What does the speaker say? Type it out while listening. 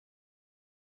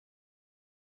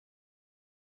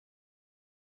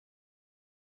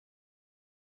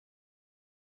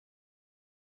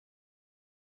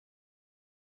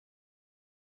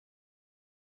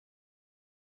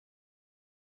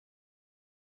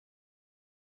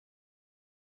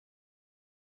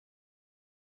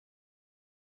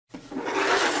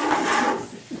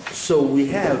So we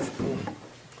have,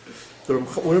 we're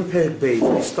in Perek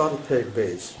Beis, we started Perek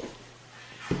Beis.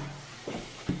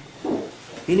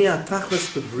 Hine atachlis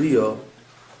bebriya,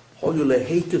 hoyu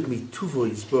lehetiv mituvo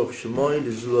yizborch shemoyin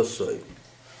lezulasoi.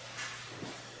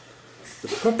 The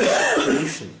purpose of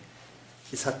creation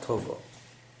is hatova.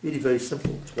 Really very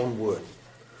simple, it's one word.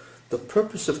 The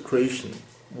purpose of creation,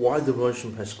 why the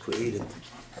Roshim has created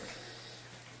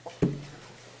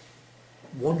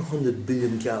 100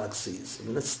 billion galaxies. I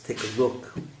mean, let's take a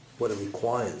look what it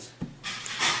requires.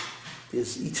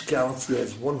 Each galaxy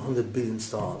has 100 billion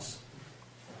stars.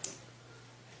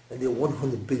 And there are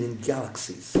 100 billion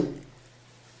galaxies.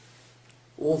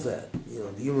 All that,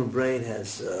 the human brain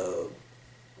has, the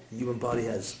human body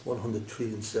has 100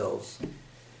 trillion cells.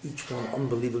 Each one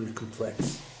unbelievably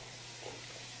complex.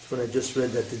 When I just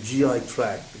read that the GI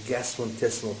tract, the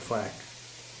gastrointestinal tract,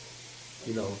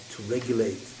 to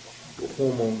regulate the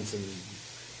hormones and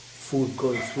food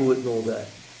going through it and all that,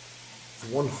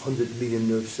 100 million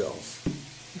nerve cells.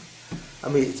 I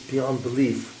mean, it's beyond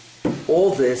belief.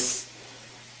 All this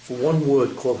for one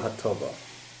word called Hatava.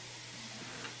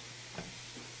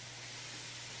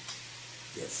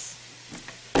 Yes.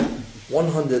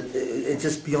 100, it's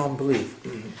just beyond belief.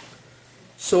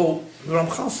 So the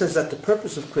Ramchal says that the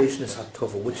purpose of creation is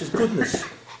Hatova, which is goodness.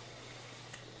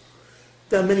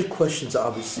 There are many questions,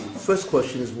 obviously. The first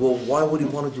question is, well, why would he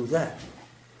want to do that?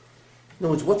 In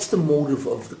other words, what's the motive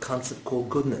of the concept called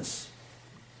goodness?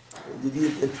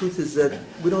 The truth is that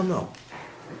we don't know.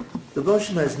 The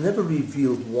Roshim has never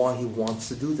revealed why he wants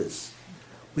to do this.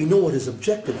 We know what his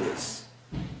objective is.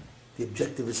 The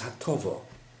objective is Hatova.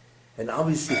 And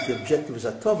obviously, if the objective is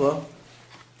Hatova,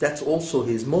 that's also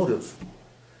his motive.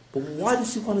 But why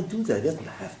does he want to do that? He doesn't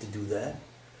have to do that,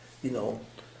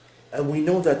 And we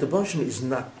know that the Roshim is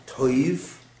not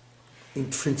toiv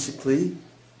intrinsically.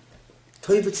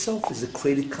 Toiv itself is a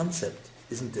created concept,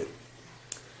 isn't it?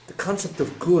 The concept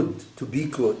of good, to be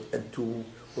good,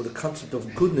 or the concept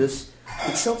of goodness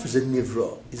itself is a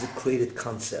nivra, is a created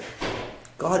concept.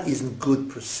 God isn't good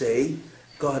per se.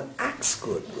 God acts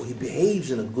good, or he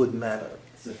behaves in a good manner.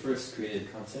 It's the first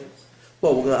created concept?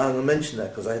 Well, I'm going to mention that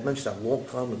because I had mentioned that a long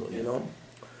time ago,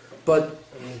 But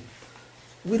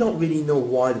we don't really know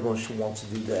why the Moshe wants to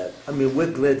do that. I mean, we're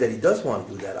glad that he does want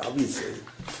to do that, obviously.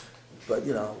 But,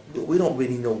 we don't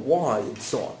really know why and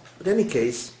so on. But in any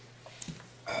case,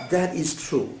 that is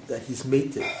true, that he's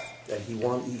made it, that he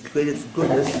created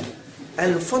goodness,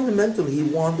 and fundamentally he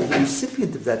wanted the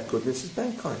recipient of that goodness is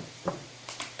mankind.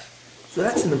 So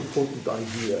that's an important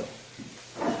idea,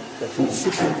 that the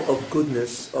recipient of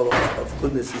goodness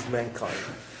is mankind.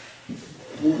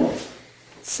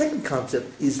 Second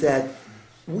concept is that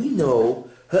we know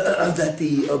that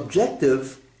the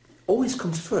objective always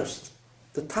comes first,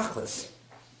 the tachlis,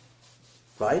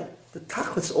 right? The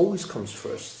tachlis always comes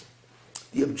first.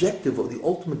 The objective or the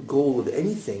ultimate goal of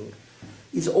anything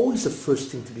is always the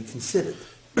first thing to be considered.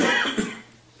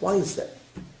 Why is that?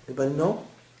 Anybody know?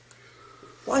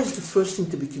 Why is the first thing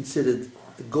to be considered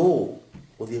the goal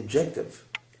or the objective?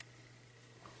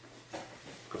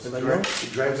 Because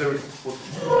it drives everything.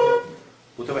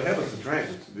 Whatever happens, it drives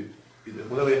it.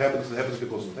 Whatever happens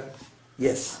because of that.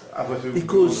 Yes.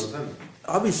 Because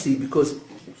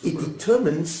it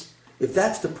determines, if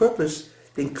that's the purpose,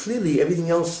 then clearly everything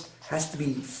else has to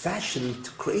be fashioned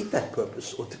to create that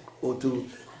purpose or to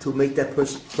make that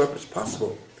purpose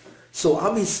possible. So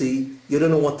obviously, you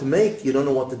don't know what to make, you don't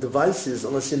know what the device is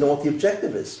unless you know what the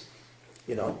objective is.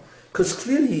 Because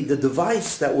clearly the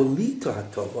device that will lead to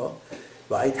Hatova,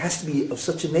 right, has to be of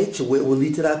such a nature where it will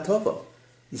lead to that Hatova,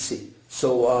 you see.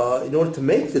 So in order to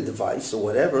make the device or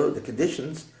whatever, the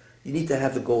conditions, you need to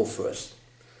have the goal first.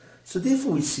 So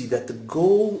therefore we see that the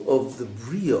goal of the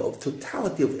Bria, of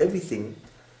totality of everything,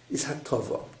 is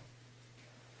Hatova,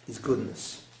 is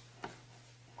goodness.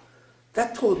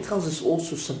 That tells us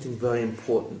also something very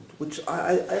important, which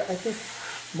I think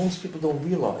most people don't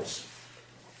realize.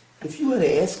 If you were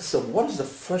to ask someone, what is the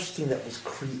first thing that was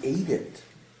created?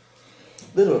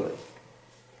 Literally,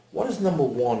 what is number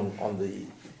one on the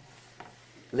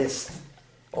list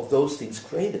of those things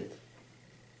created?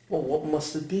 Well, what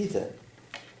must it be then?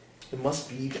 It must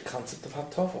be the concept of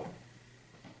Hatova.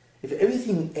 If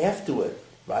everything after it,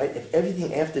 right, if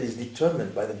everything after it is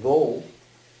determined by the goal,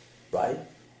 right,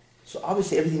 so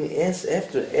obviously everything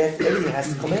everything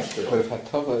has to come after it. But if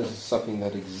Hatava is something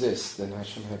that exists, then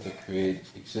Hashem had to create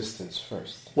existence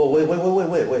first. Well, wait.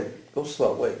 Go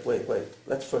slow. Wait.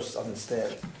 Let's first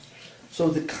understand. So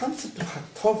the concept of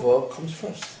Hatava comes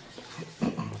first,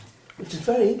 which is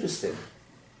very interesting.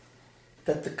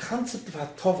 That the concept of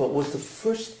Hatava was the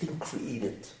first thing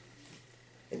created,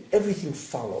 and everything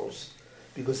follows.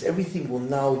 because everything will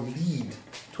now lead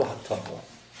to Hatava.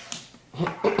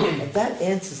 And that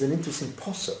answers an interesting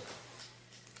posuk.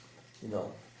 You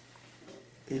know,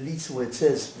 it leads to where it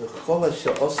says, "V'chola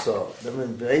she'osa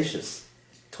b'men bereishis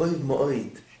toiv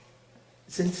ma'oid."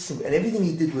 It's interesting, and everything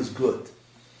he did was good.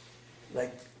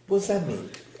 Like, what does that mean?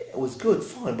 It was good,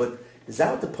 fine, but is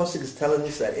that what the posuk is telling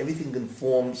us, that everything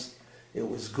conforms? It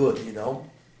was good, you know.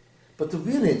 But the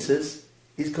real answer is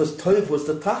because toiv was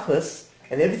the tachas,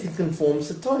 and everything conforms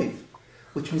to toiv,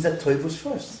 which means that toiv was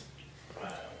first.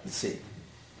 You see.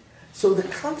 So the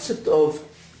concept of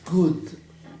good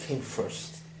came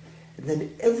first. And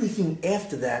then everything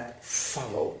after that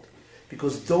followed.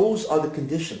 Because those are the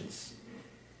conditions,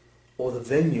 or the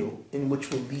venue, in which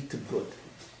will lead to good.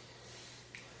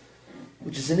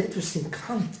 Which is an interesting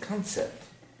concept.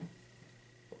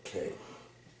 Okay.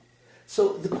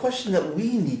 So the question that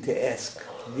we need to ask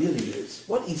really is,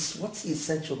 what's the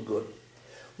essential good?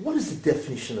 What is the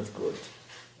definition of good?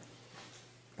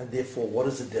 And therefore, what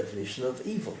is the definition of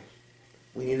evil?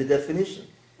 We need a definition,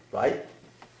 right?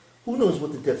 Who knows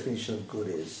what the definition of good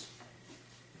is?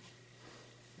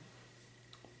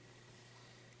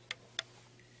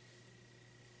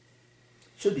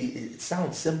 It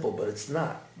sounds simple, but it's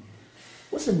not.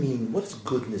 What's it mean? What does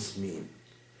goodness mean?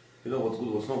 You know what's good,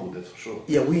 what's not good, that's for sure.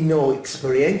 Yeah, we know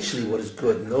experientially what is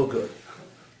good and no good.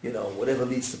 You know, whatever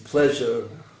leads to pleasure,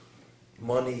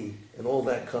 money, and all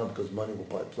that comes because money will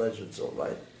buy pleasure, it's all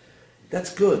right.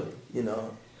 That's good, you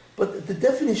know. But the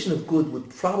definition of good would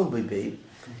probably be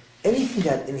anything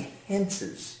that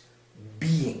enhances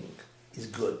being is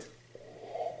good.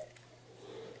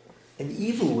 And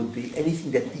evil would be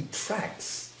anything that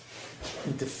detracts,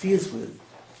 interferes with,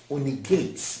 or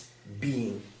negates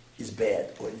being is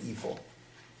bad or evil.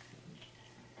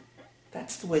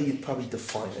 That's the way you'd probably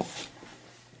define it.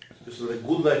 So the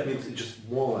good life means it's just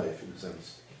more life in a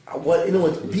sense.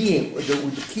 Being,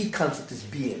 the key concept is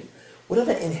being.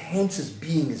 Whatever enhances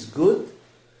being is good.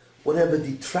 Whatever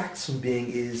detracts from being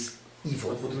is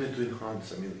evil. What do you mean to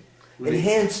enhance? I mean,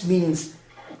 Enhance means,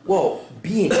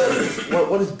 being.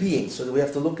 What is being? So that we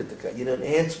have to look at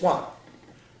enhance what?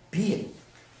 Being.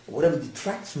 Whatever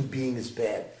detracts from being is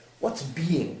bad. What's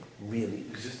being really?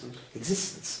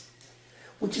 Existence.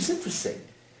 Which is interesting.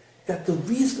 That the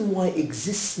reason why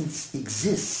existence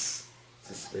exists,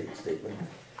 it's a statement,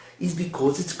 is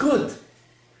because it's good.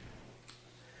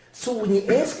 So when you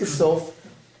ask yourself,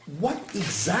 what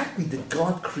exactly did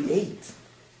God create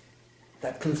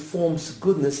that conforms to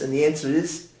goodness? And the answer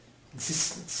is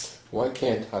existence. Why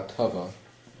can't Hatava,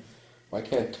 why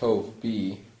can't Tov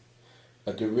be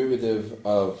a derivative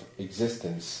of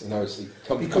existence? In other words,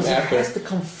 Because it has to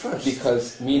come first.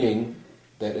 Because meaning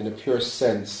that in a pure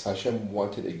sense, Hashem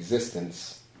wanted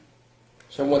existence.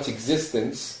 Hashem wants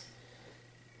existence,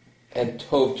 and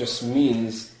Tov just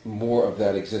means more of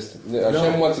that existence.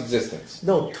 Hashem wants existence.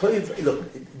 No, Toiv, look,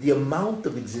 the amount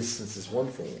of existence is one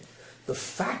thing. The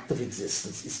fact of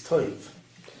existence is Toiv.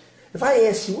 If I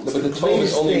ask you, what's But the the Tov is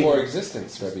greatest only thing? more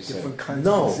existence, Rabbi said. Different kinds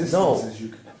No, of existences you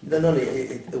can... No,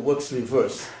 it works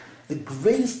reverse. The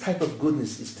greatest type of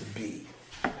goodness is to be.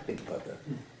 Think about that.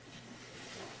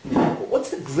 What's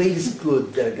the greatest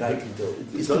good that a guy can do?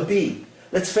 Is to be.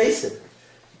 Let's face it.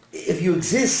 If you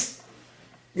exist,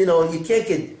 you can't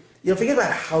get, forget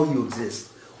about how you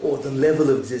exist, or the level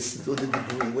of existence, or the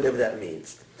degree, whatever that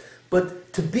means.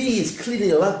 But to be is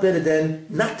clearly a lot better than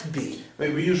not to be.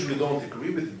 Maybe we usually don't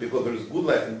agree with it because there is good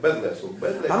life and bad life. So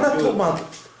bad life.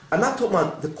 I'm not talking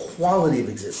about the quality of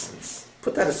existence.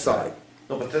 Put that aside.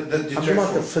 No, but that I'm talking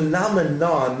about the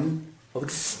phenomenon of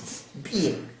existence,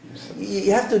 being.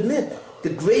 You have to admit, the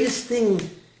greatest thing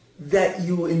that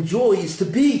you enjoy is to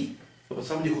be. But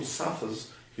somebody who suffers,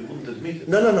 he wouldn't admit it.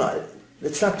 No.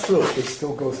 It's not true. They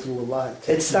still go through a lot.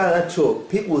 It's not true.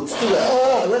 People would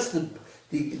still, unless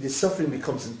the suffering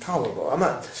becomes intolerable.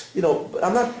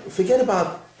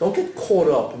 Don't get caught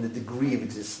up in the degree of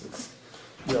existence.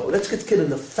 Let's get in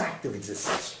the fact of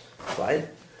existence, right?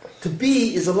 To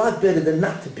be is a lot better than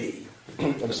not to be.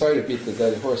 I'm sorry to beat the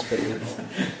dead horse, but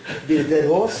Be a dead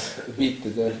horse? beat the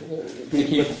dead.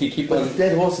 Keep But on the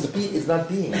dead horse's beat is not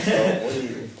being. So what do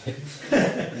you,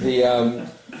 the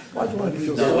why do you want to be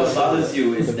No, what bothers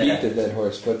you is beat the that dead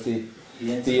horse, but the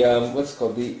answer. what's it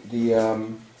called the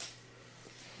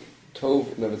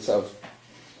Tov in of itself.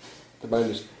 To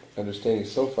my understanding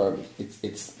so far,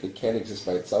 it can't exist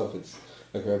by itself. It's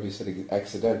like Rabbi said,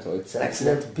 accidental. It's an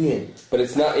accidental being. But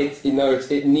it's not.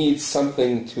 It needs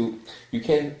something to. You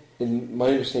can't. In my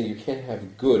understanding, you can't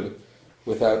have good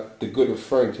without the good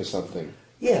referring to something.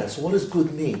 Yeah. So what does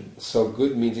good mean? So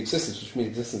good means existence, which means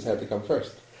existence had to come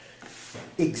first.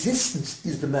 existence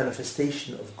is the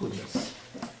manifestation of goodness.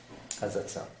 How's that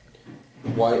sound?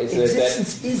 Why is it that?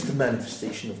 Existence is the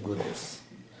manifestation of goodness.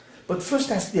 But first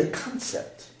there has to be a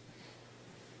concept.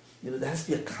 You know, there has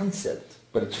to be a concept.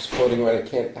 But it's just floating around. It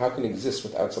can't. How can it exist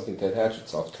without something to attach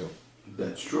itself to?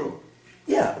 That's true.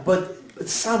 Yeah, but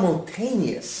it's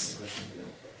simultaneous.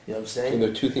 You know what I'm saying? And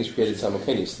there are two things created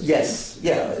simultaneously. Yes,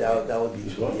 yeah, that would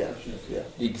be true. Yeah, yeah.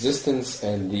 The existence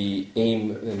and the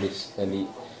aim and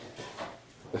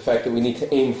the fact that we need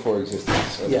to aim for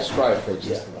existence or Yeah. strive for Yeah,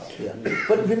 existence. yeah.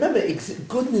 But remember,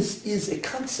 goodness is a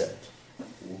concept.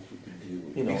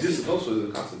 You know. Existence also is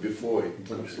a concept before it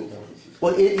becomes so.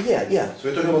 Well, yeah. So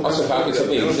we're talking about Also, how can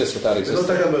something we're not- exist without We're not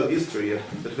existing? talking about history yet,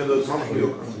 but we're talking about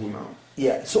real concept now.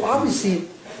 Yeah, so obviously,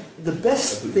 the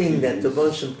best thing that the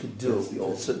Moshem could do, in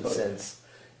a certain sense,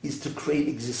 is to create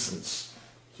existence.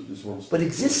 But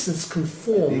existence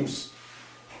conforms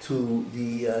to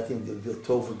the, I think the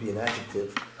tov would be an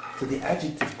adjective, to the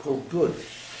adjective called good.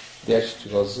 The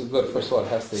adjective is good. First of all, it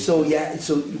has to. So yeah,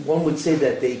 so one would say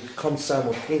that they come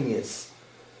simultaneous,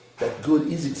 that good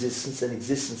is existence and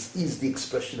existence is the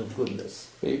expression of goodness.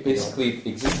 Basically,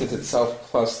 existence itself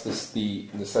plus the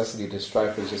necessity to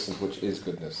strive for existence, which is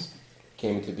goodness,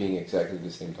 came into being exactly at the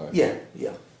same time. Yeah,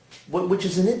 yeah. Which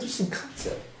is an interesting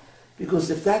concept. Because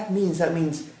if that means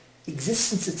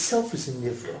existence itself is a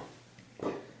nivra.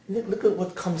 Look at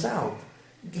what comes out.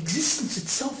 Existence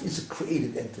itself is a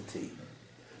created entity.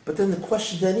 But then the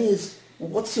question then is, well,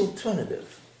 what's the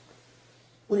alternative?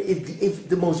 Well, if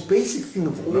the most basic thing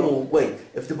of all,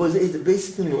 if the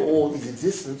basic thing of all is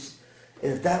existence,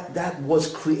 and if that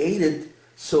was created,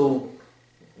 so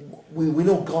we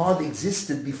know God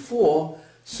existed before,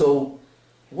 so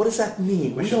what does that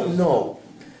mean? We don't know.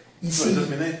 You No, see, it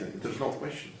doesn't mean anything. There's no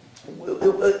question.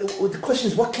 the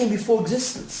question is, what came before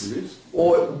existence? It is.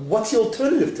 Or what's the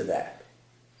alternative to that?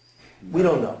 We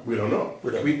don't know. We don't know.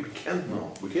 We don't We can't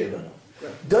know. We We can't don't know. know.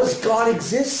 Does God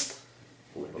exist?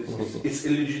 It's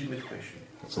illegitimate question.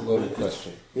 It's a loaded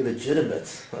question.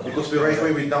 Illegitimate. Because we're right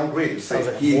away, we downgrade. Sounds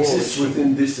like He moral exists issue.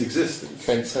 within this existence.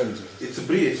 Transcends. It's a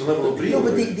brie, it's a level of brie. No,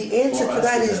 but the answer to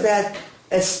that is that,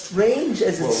 as strange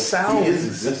as it He is sounds,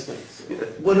 existence.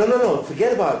 well, no,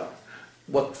 forget about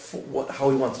how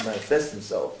he wants to manifest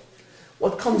himself.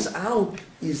 What comes out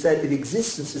is that if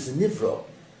existence is a nivra,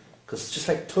 because just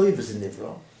like toiv is a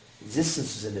nivra,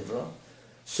 existence is a nivra.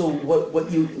 So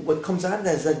what comes out of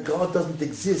that is that God doesn't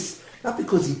exist, not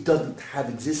because he doesn't have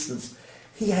existence.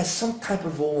 He has some type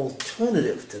of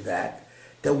alternative to that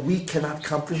we cannot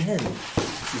comprehend.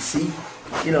 You see?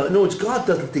 In other words, God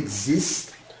doesn't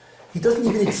exist. He doesn't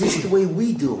even exist the way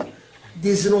we do.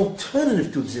 There's an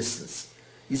alternative to existence.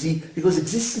 You see? Because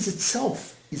existence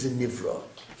itself is a nivra.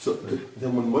 So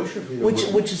then when Moshe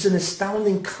Rabbeinu Which is an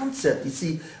astounding concept. You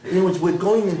see, in other words, we're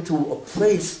going into a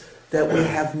place that we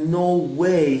have no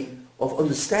way of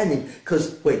understanding.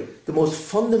 Because, the most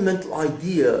fundamental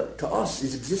idea to us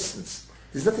is existence.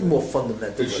 There's nothing more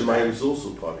fundamental the than Shemayim that. is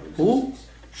also part of Who?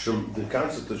 existence. The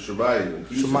concept of Shemayim.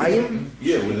 Shemayim?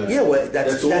 Yeah,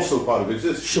 that's also part of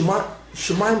existence.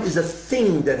 Shemayim is a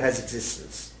thing that has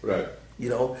existence. Right. You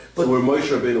know? But But where Moshe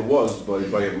Rabbeinu was, by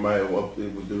Maya,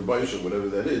 with the Rebbe, whatever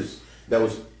that is, that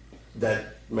was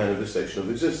that manifestation of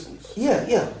existence.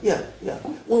 yeah.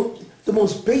 Well, the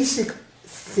most basic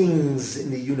things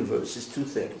in the universe is two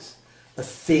things. A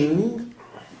thing,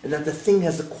 and that the thing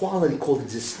has a quality called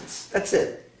existence. That's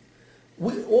it.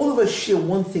 All of us share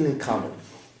one thing in common.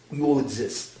 We all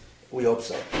exist. We hope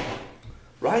so.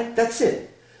 Right? That's it.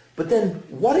 But then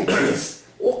what exists?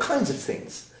 All kinds of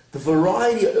things. The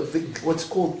variety of what's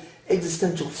called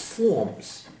existential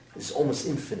forms is almost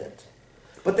infinite.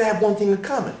 But they have one thing in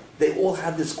common. They all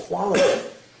have this quality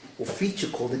or feature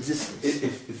called existence.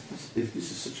 If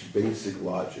this is such basic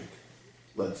logic,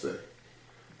 let's say,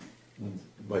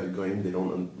 by the Goyim,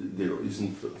 there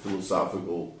isn't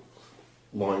philosophical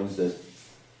lines that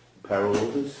parallel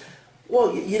this?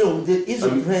 Well, there is a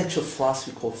branch of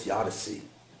philosophy called theodicy.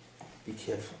 Be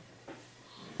careful.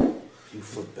 If you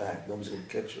foot back, no one's going to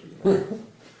catch you.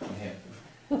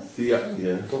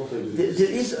 Yeah.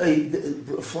 There is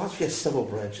philosophy has several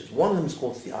branches. One of them is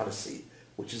called theodicy,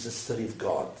 which is the study of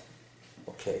God.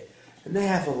 Okay. And they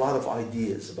have a lot of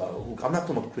ideas about, I'm not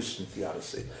talking about Christian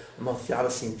theodicy, I'm about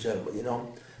theodicy in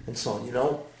general, and so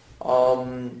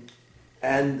on,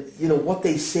 and what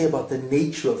they say about the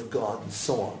nature of God and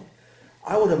so on.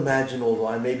 I would imagine, although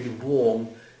I may be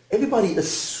wrong, everybody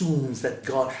assumes that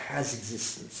God has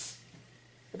existence.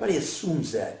 Everybody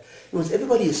assumes that. In other words,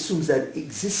 everybody assumes that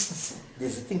existence,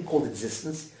 there's a thing called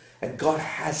existence, and God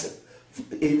has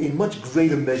it in much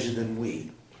greater measure than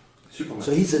we. Superman.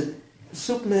 So he's a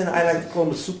Superman, I like to call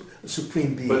him a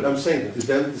supreme being. But I'm saying, to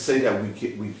them to say that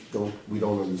we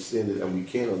don't understand it and we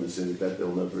can't understand it, that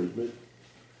they'll never admit.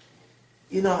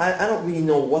 You know, I don't really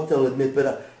know what they'll admit,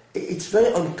 but it's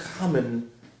very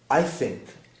uncommon, I think.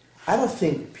 I don't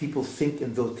think people think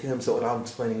in those terms of what I'm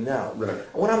explaining now. Right.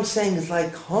 What I'm saying is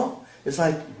like, It's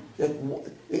like,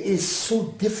 it is so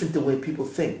different the way people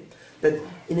think. That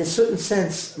in a certain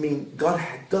sense, I mean, God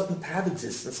doesn't have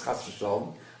existence, chas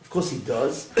v'shalom. Of course he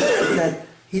does. But that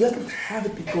he doesn't have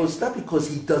it not because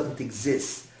he doesn't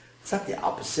exist. It's not the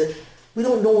opposite. We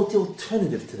don't know what the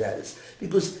alternative to that is.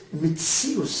 Because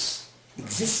Mitzius,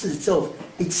 existence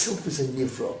itself is a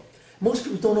nivra. Most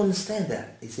people don't understand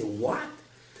that. They say, what?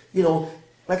 You know,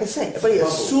 like I say, everybody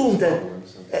assumes that,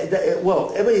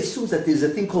 everybody assumes that there's a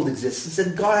thing called existence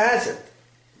and God has it.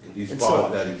 He's And part so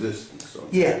of that existence. So.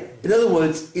 Yeah. In other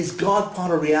words, is God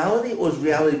part of reality or is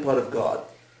reality part of God?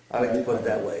 I like to put it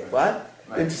that way. What?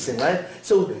 Interesting, right?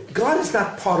 So God is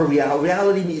not part of reality.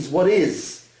 Reality is what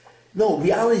is. No,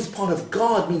 reality is part of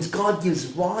God, means God gives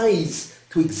rise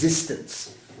to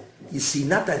existence. You see,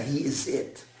 not that he is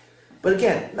it. But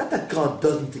again, not that God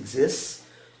doesn't exist,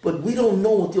 but we don't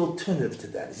know what the alternative to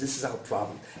that is. This is our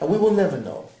problem. And we will never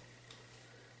know.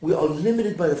 We are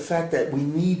limited by the fact that we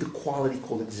need the quality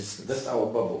called existence. That's our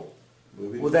bubble.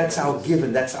 Well, that's our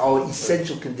given. That's our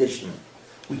essential condition.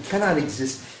 We cannot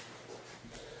exist.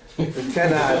 We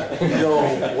cannot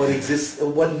know what exists,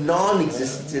 what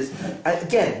non-existence is.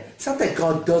 Again, it's not that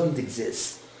God doesn't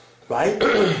exist, right?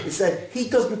 It's that he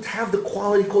doesn't have the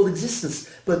quality called existence.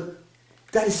 But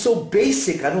that is so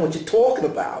basic. I don't know what you're talking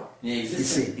about. Yeah, you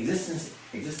see. existence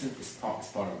is part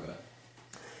of God.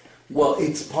 Well,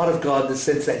 it's part of God in the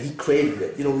sense that he created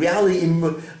it. You know, reality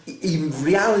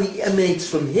emanates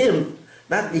from him,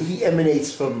 not that he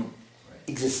emanates from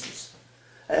existence.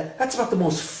 That's about the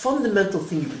most fundamental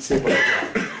thing you could say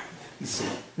about God. You see.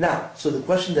 Now, so the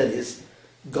question then is,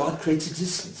 God creates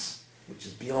existence, which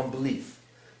is beyond belief.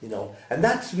 You know, and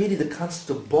that's really the concept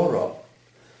of Bora.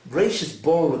 Gracious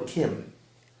Bora Lakim.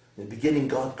 In the beginning,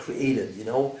 God created. You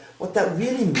know, what that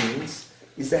really means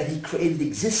is that he created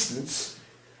existence.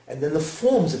 And then the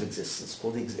forms of existence,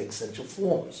 called the essential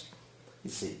forms, you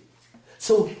see.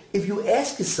 So if you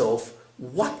ask yourself,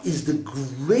 what is the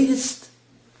greatest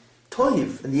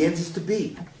toiv? And the answer is to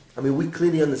be. I mean, we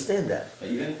clearly understand that.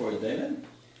 Even for a daemon?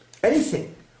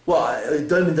 Anything. Well, a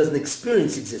daemon doesn't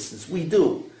experience existence. We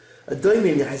do. A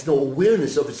daemon has no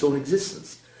awareness of its own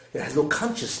existence. It has no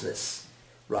consciousness,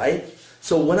 right?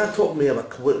 So we're not talking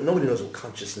about, nobody knows what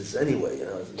consciousness is anyway, you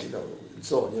know, and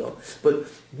so on, you know. But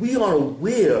we are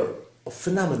aware of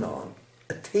phenomenon.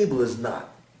 A table is not.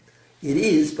 It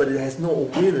is, but it has no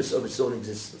awareness of its own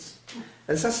existence.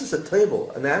 And it's not just a table,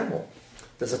 an animal.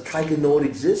 Does a tiger know it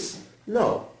exists?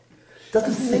 No.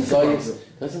 Doesn't think about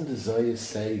it. Doesn't the Zohar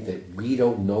say that we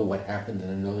don't know what happened in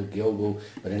another Gilgul,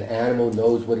 but an animal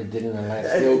knows what it did in the last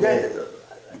Gilgul?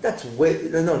 That's way,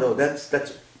 no, that's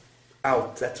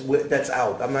out. That's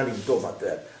out. I'm not even talking about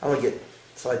that. I don't want to get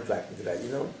sidetracked into that, you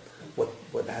know,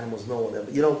 what animals know,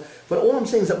 whatever, you know. But all I'm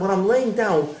saying is that what I'm laying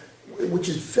down, which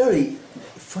is very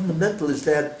fundamental, is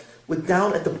that we're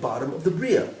down at the bottom of the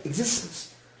Bria,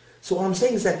 existence. So what I'm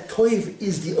saying is that Toiv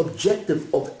is the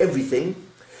objective of everything,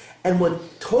 and what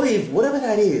Toiv, whatever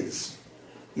that is,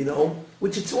 you know,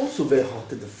 which it's also very hard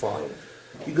to define,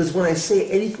 because when I say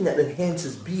anything that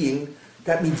enhances being,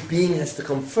 that means being has to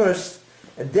come first,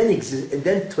 and then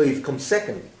Toiv comes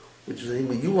second, which is the thing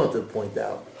that you wanted to point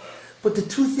out. But the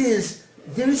truth is,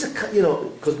 there is a, you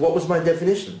know, because what was my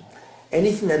definition?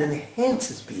 Anything that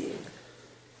enhances being.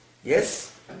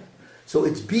 Yes? So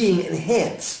it's being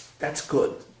enhanced. That's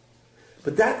good.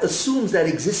 But that assumes that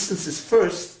existence is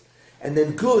first, and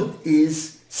then good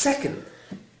is second.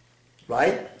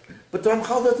 Right? But the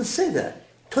Ramchal doesn't say that.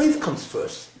 Toiv comes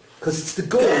first, because it's the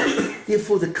goal.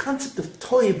 Therefore, the concept of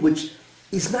Toiv, which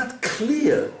is not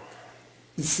clear.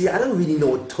 You see, I don't really know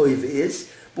what Toiv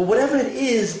is, but whatever it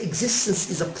is, existence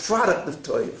is a product of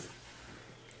Toiv.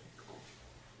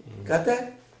 Got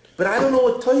that? But I don't know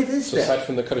what Toiv is So then. aside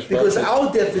from the Kaddish Because Baruch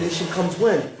our definition comes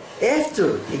when?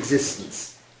 After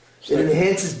existence. It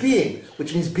enhances being,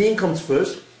 which means being comes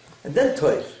first, and then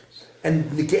Toiv.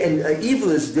 And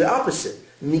evil is the opposite.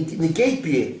 Negate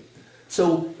being.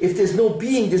 So if there's no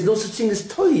being, there's no such thing as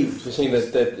Toiv. You're saying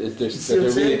that there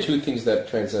are really two things that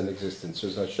transcend existence.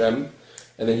 There's Hashem,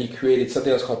 and then he created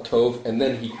something else called Tov, and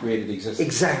then he created existence.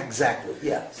 Exactly,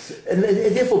 yeah. And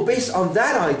therefore, based on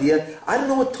that idea, I don't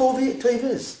know what Tov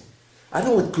is. I don't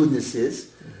know what goodness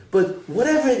is. But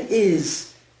whatever it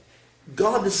is,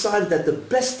 God decided that the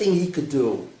best thing he could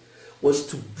do was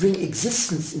to bring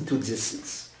existence into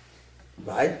existence.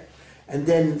 Right? And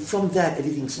then from that,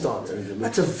 everything starts.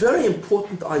 That's a very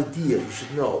important idea, you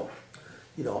should know.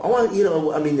 You know,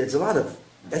 there's a lot of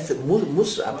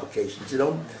Musar applications, you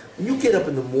know. When you get up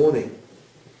in the morning,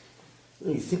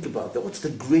 you think about that, what's the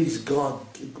greatest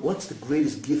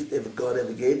gift God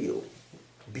ever gave you?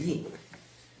 Being.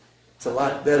 It's a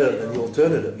lot better than the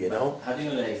alternative, you know. How do you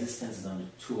know that existence is on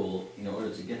the tool in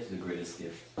order to get to the greatest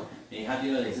gift? And how do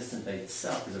you know that existence by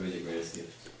itself is already the greatest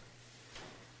gift?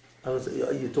 Are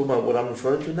you talking about what I'm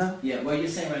referring to now? Yeah, what you're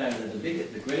saying right now is that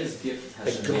the greatest gift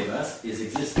Hashem gave us is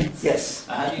existence. Yes.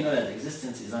 How do you know that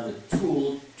existence is not a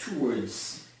tool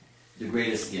towards the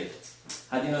greatest gift?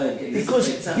 How do you know that existence Because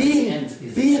itself being is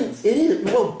existence?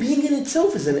 being in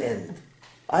itself is an end.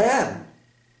 I am.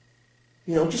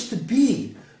 You know, just to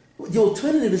be. The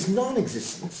alternative is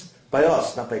non-existence by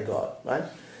us, not by God, right?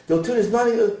 The alternative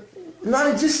is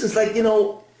non-existence, like, you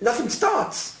know, nothing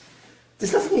starts.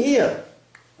 There's nothing here.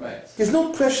 Right. There's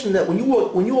no question that when you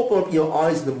open up your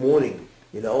eyes in the morning,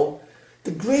 you know, the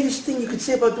greatest thing you could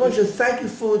say about the world is thank you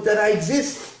for that I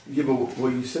exist. Yeah, but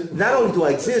what you said. Not only do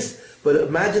I exist, but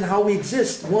imagine how we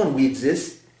exist. One, we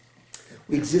exist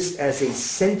as a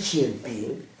sentient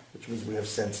being, which means we have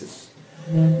senses.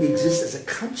 We exist as a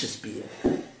conscious being.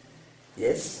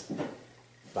 Yes?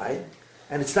 Right?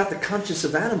 And it's not the conscious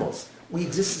of animals. We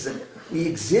exist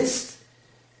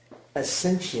as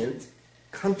sentient,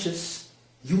 conscious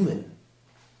human.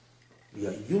 We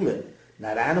are human,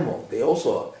 not animal. They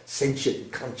also are sentient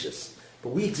and conscious. But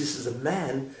we exist as a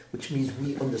man, which means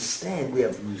we understand, we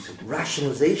have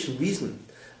rationalization, reason.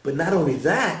 But not only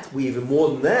that, we even more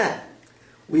than that.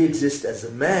 We exist as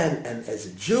a man and as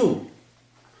a Jew.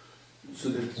 So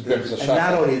And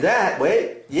not only that,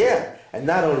 and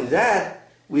not only that,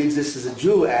 we exist as a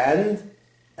Jew and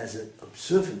as an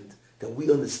observant, that we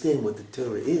understand what the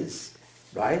Torah is,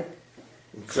 right?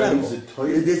 Incredible.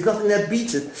 There's nothing that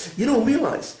beats it. You don't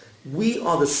realize, we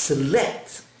are the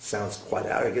select, sounds quite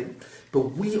arrogant,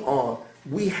 but we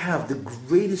have the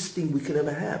greatest thing we can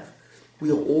ever have.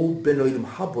 We are all Ben Olam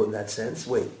Haba in that sense.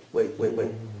 Wait. We're all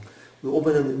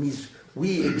Ben Olam, means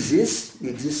we exist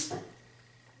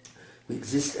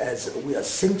as, we are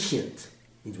sentient,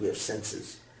 means we have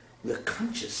senses. We are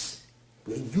conscious.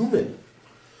 We are human.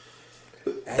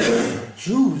 And we are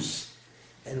Jews.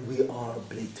 And we are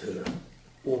Bnei Torah.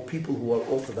 Or people who are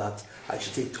Orthodox, I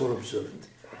should say Torah observant.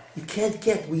 You can't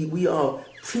get, we are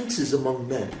princes among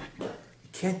men. You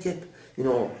can't get, you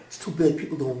know, it's too bad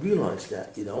people don't realize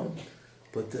that, you know.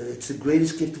 But it's the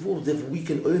greatest gift of all. Therefore, we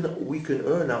can earn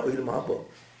our Olam Haba.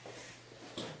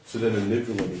 So then a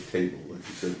nivul on the table, like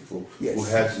you said before, Yes. who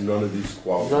has none of these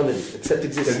qualities. None of it, except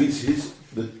existence. That means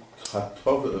the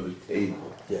hatava of a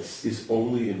table Yes. is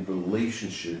only in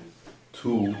relationship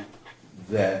to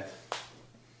that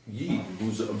yid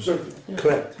who's observing.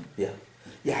 Correct, yeah.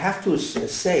 You have to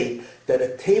say that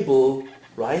a table,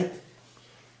 right?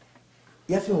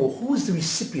 You have to know who is the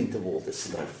recipient of all this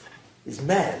stuff. Is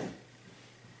man.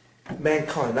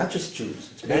 Mankind, not just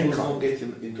Jews. It's Tables don't mankind. get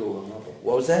into Olam Haba.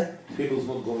 What was that? Tables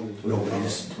not going into No, Olam but Haba.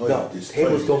 it's tight. No, it's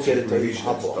tables tight. don't It's get into relation,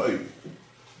 Olam it's Haba. tight.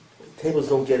 Tables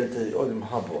don't get into Olam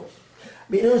Haba. I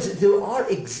mean, in other words, there are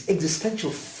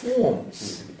existential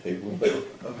forms. The table, but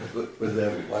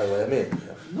that, What I mean.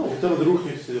 No, whatever the ruch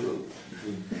is.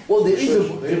 Well, there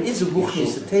is a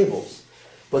ruchnis to tables,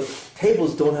 but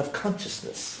tables don't have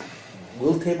consciousness.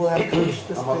 Will table have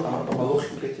consciousness?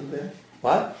 Malachim get in there?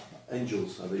 What?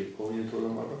 Angels, are they going into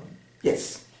Olam Haba?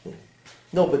 Yes. Yeah.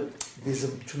 No, but there's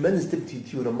a tremendous difference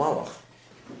between you and a malach.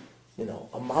 You know,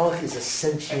 a malach is a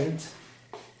sentient,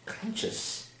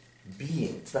 conscious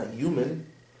being. It's not human,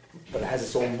 but it has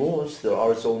its own laws. There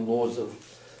are its own laws of,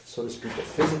 so to speak, of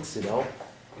physics, you know.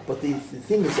 But the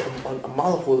thing is, a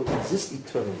malach will exist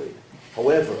eternally.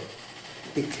 However,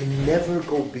 it can never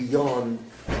go beyond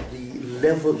the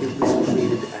level it was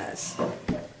created as.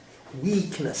 We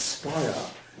can aspire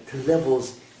to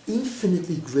levels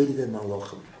infinitely greater than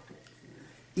malachim.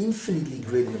 Infinitely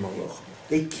greater than malachim.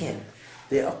 They can.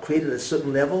 They are created at a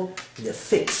certain level, and they're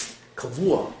fixed.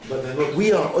 Kavua. But they're not.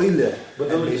 We are oile. But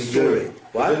they're and not maybe destroyed. Yuri.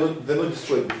 What? They're not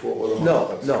destroyed before Olam No,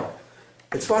 Haba. no.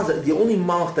 As far as the only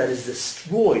malach that is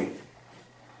destroyed,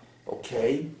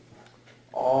 okay,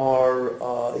 is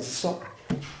the son.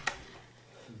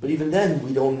 But even then,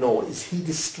 we don't know. Is he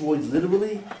destroyed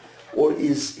literally, or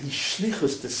is his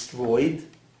shlichus destroyed,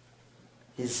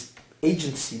 his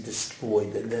agency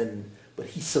destroyed, but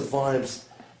he survives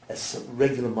as a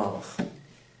regular malach?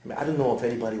 I mean, I don't know if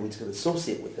anybody was going to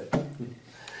associate with him,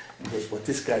 because what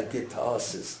this guy did to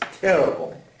us is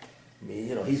terrible. I mean,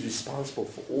 you know, he's responsible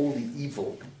for all the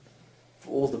evil, for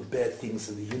all the bad things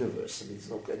in the universe.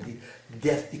 I mean,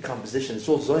 death, decomposition, it's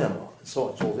all Zoyama, it's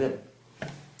all him.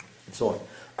 and so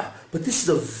on. But this is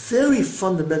a very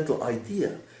fundamental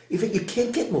idea. In fact, you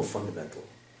can't get more fundamental.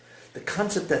 The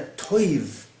concept that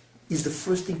toiv is the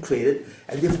first thing created,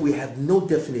 and therefore we have no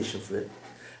definition for it.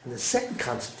 And the second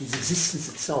concept is existence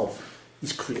itself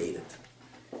is created.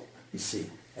 You see,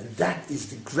 and that's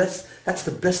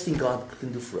the best thing God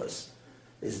can do for us,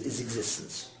 is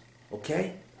existence.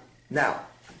 Okay? Now,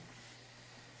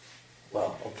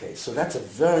 so that's a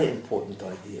very important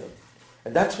idea.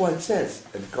 And that's why it says,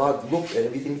 and God looked at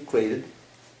everything he created,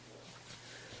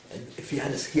 and if he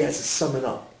has to sum it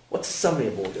up. What's the summary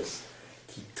of all this?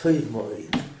 Ki toiv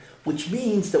ma'od. Which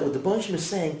means that what the Baruch Shem is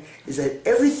saying is that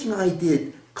everything I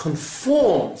did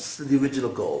conforms to the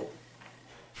original goal.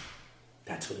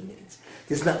 That's what it means.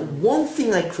 There's not one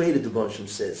thing I created, the Baruch Shem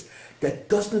says, that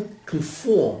doesn't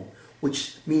conform,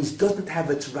 which means doesn't have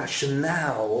its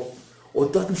rationale or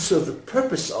doesn't serve the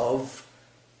purpose of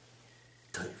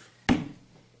toiv.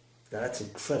 Now that's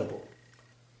incredible.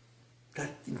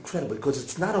 That's incredible because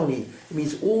it's not only, it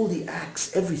means all the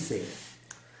acts, everything,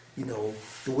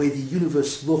 the way the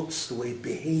universe looks, the way it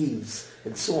behaves,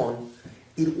 and so on,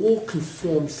 it all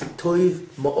conforms to toiv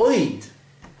ma'od.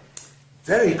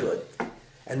 Very good.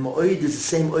 And ma'od is the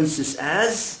same oisis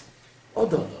as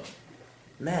Adam,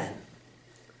 man.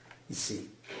 You see.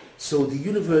 So the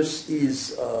universe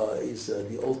is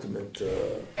the ultimate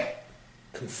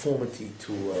conformity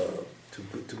to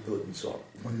good and so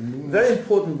on. Very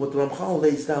important. What Ramchal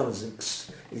lays down is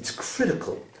it's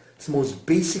critical. It's the most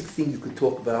basic thing you could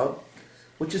talk about,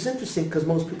 which is interesting because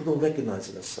most people don't recognize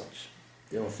it as such.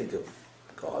 They don't think of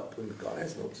God, when God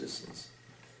has no existence.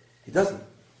 He doesn't.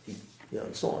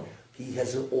 And so on. He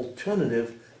has an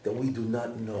alternative that we do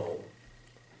not know.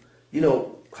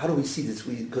 How do we see this?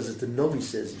 Because as the Navi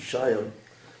says, Yeshaya,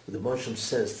 the Moshe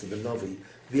says to the Navi,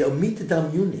 V'amita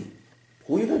dam yuni.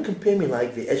 Who are you going to compare me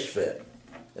like? The Eshver.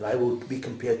 And I will be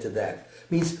compared to that.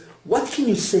 Means, what can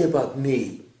you say about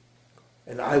me?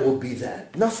 And I will be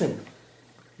that. Nothing.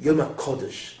 You're not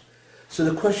Kodesh. So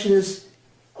the question is,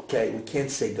 okay, we can't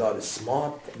say God is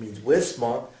smart. That means we're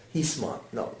smart. He's smart.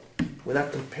 No. We're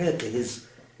not compared to his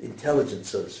intelligence,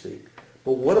 so to speak.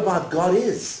 But what about God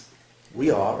is?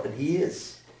 We are, and he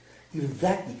is. Even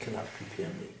that you cannot compare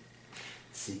me.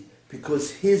 See?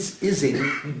 Because his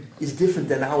ising is different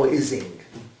than our ising.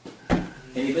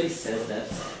 Anybody says that,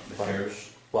 the Hirsch,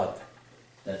 What?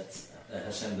 that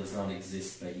Hashem does not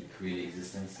exist, but he created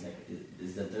existence? Like,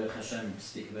 is that the Hashem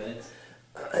speak about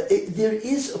it? There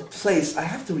is a place, I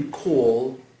have to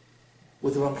recall,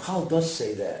 where the Ramchal does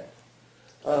say that.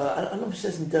 I don't know if it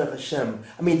says in Derech Hashem.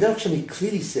 Derech Hashem, he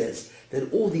clearly says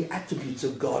that all the attributes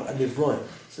of God are Nivroim. It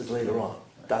says later on.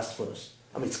 That's for us.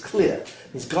 It's clear.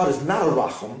 It means God is not a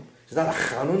Racham, he's not a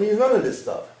Chanun, he's none of this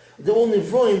stuff. They're all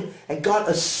Nivroim, and God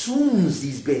assumes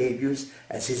these behaviors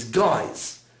as his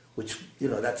guise, which,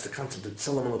 that's the concept of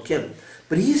Tzelem Elokim.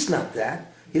 But he's not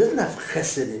that. He doesn't have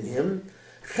Chesed in him.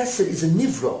 Chesed is a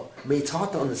Nivro. It's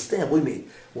hard to understand. What do you mean?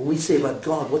 When we say about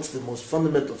God, what's the most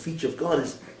fundamental feature of God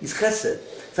is Chesed.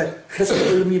 In fact, Chesed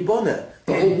Olam Yiboneh.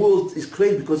 The whole world is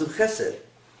created because of Chesed. You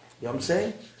know what I'm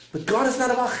saying? But God is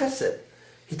not about Chesed.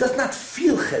 He does not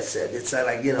feel Chesed. It's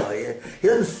like, he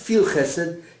doesn't feel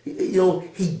Chesed.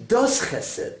 He does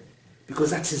Chesed because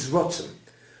that's his Ratzon.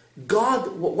 God,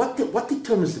 what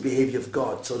determines the behavior of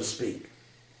God, so to speak?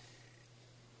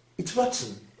 It's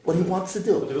Ratzon, what he wants to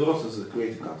do. But the Ratzon is a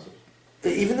creative concept.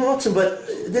 Even the Ratzon, but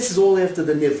this is all after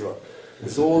the Nivra.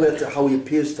 It's all after how he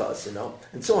appears to us,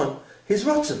 and so on. His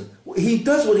Ratzon, he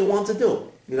does what he wants to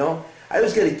do, I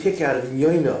always get a kick out of in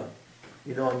Yoina,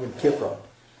 on Yom Kippur.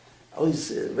 I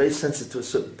was very sensitive to a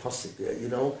certain pasuk there,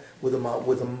 with the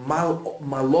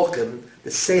Malachim,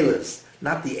 the sailors,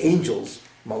 not the angels,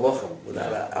 Malachim,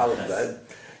 without an aleph,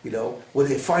 where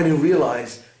they finally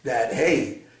realize that,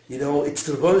 hey, it's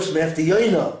the Rebbeinu Shem after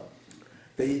Yoina.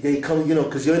 They come,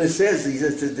 because Yoina says,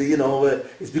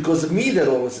 it's because of me that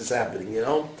all this is happening,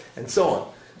 and so on.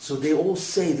 So they all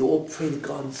pray to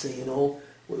God and say,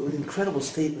 with an incredible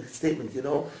statement,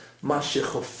 Mashe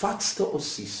chofatzta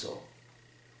osiso.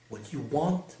 What you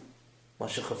want,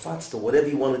 Mashe chofatzta, whatever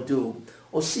you want to do,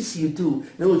 osiso you do.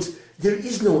 In other words, there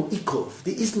is no ikov,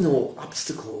 there is no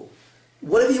obstacle.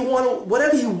 Whatever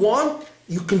you want,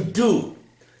 you can do.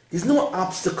 There's no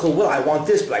obstacle, well, I want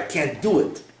this, but I can't do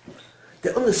it.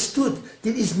 They understood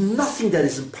there is nothing that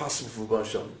is impossible for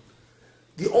Hashem.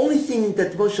 The only thing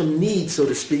that Hashem needs, so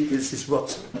to speak, is his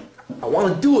Ratzon. I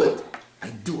want to do it, I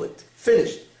do it.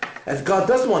 Finished. And if God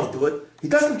doesn't want to do it, he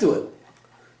doesn't do it.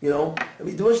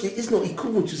 There is no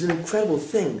ikum, which is an incredible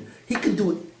thing. He can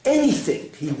do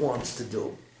anything he wants to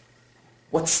do.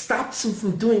 What stops him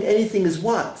from doing anything is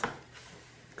what?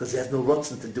 Because he has no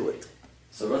Ratzon to do it.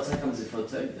 So Ratzon comes before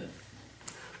Tov then?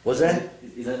 Was that?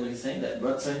 Is that what you're saying? That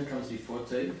Ratzon comes before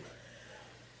Tov?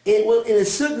 Well, in a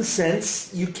certain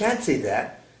sense, you can't say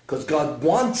that, because God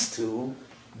wants to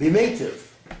be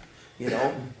native,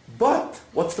 But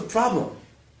what's the problem?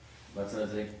 Ratzon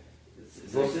is like,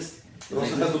 It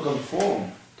also has to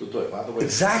conform to Tov. Otherwise,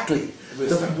 Exactly.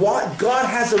 God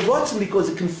has a rotzen because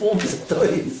it conforms to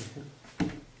Tov.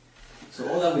 so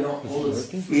all that we don't, all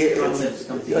those Yeah, concepts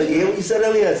come you hear what you said,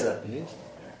 Eliezer? Yes.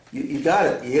 You got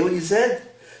it. You hear what you said?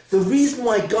 The reason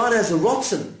why God has a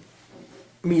rotzen,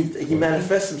 means he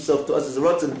manifests himself to us as a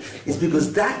rotzen, is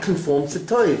because that conforms to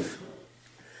Tov.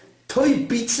 Tov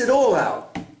beats it all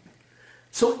out.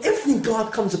 So everything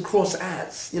God comes across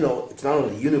as, it's not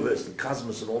only the universe and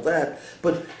cosmos and all that,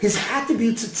 but his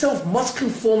attributes itself must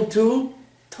conform to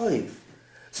Tov.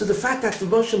 So the fact that the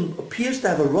Russian appears to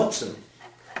have a rotzen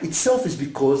itself is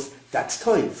because that's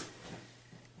Tov.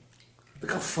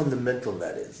 Look how fundamental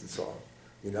that is, and so on.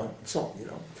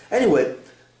 Anyway,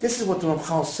 this is what the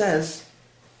Ramchal says,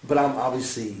 but I'm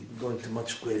obviously going to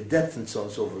much greater depth and so on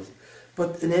and so forth.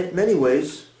 But in many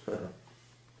ways,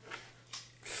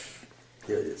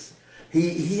 here it is.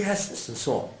 He has this and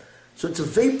so on. So it's a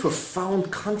very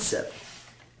profound concept.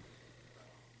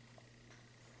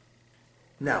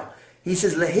 Now, he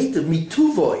says, Leheitav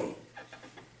mituvoi.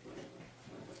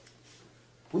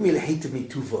 What do you mean Leheitav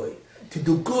mituvoi? To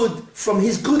do good from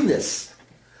his goodness.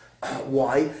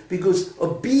 Why? Because a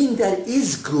being that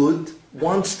is good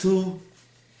wants to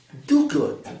do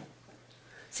good.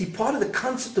 See, part of the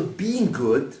concept of being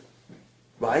good,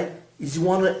 right, is you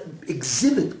want to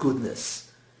exhibit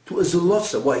goodness to a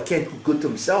zulosa. Well, he can't do good to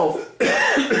himself. You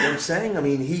know what I'm saying? I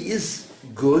mean, he is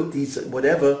good, he's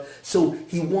whatever. So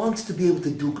he wants to be able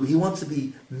to do good. He wants to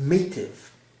be mative.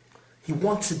 He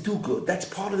wants to do good. That's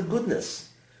part of the goodness.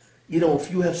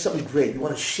 If you have something great, you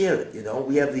want to share it,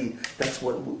 We have that's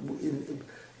what,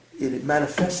 it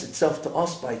manifests itself to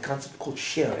us by a concept called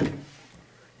sharing.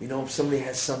 If somebody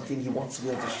has something, he wants to be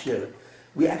able to share it.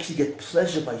 We actually get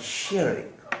pleasure by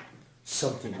sharing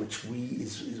something which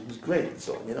was great.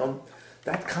 So,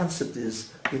 that concept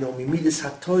is, mimidis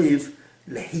hatoiv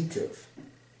lehitiv.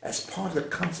 As part of the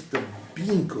concept of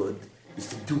being good is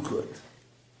to do good.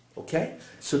 Okay?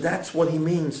 So that's what he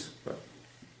means.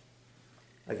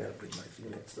 I gotta bring my thing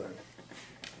next time.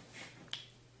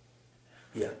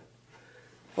 Yeah.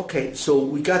 Okay, so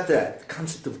we got that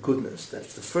concept of goodness.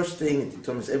 That's the first thing. It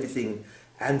determines everything,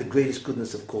 and the greatest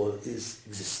goodness, of course, is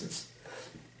existence.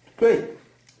 Great.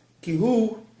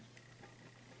 Kihu.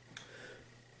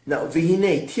 Now,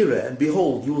 v'hinei tira, and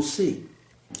behold, you will see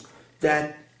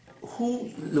that who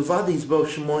levadi yizbar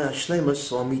shemoy hashlemus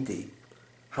so'amiti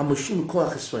hamushim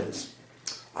koach esrenis.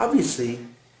 Obviously,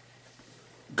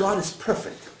 God is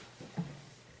perfect.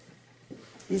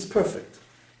 He's perfect.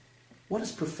 What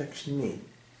does perfection mean?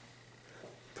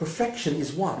 Perfection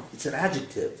is what? It's an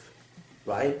adjective,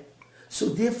 right? So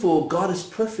therefore, God is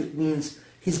perfect means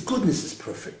his goodness is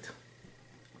perfect.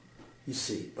 You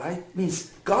see, right? It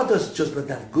means God doesn't just not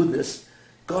have goodness.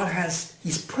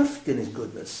 He's perfect in his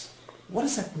goodness. What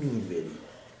does that mean, really?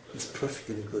 He's perfect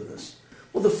in his goodness.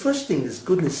 Well, the first thing is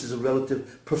goodness is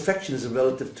perfection is a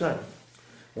relative term.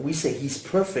 When we say he's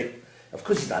perfect, of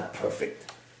course he's not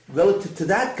perfect. Relative to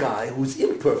that guy who's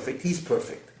imperfect, he's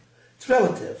perfect. It's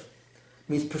relative. It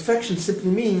means perfection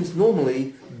simply means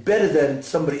normally better than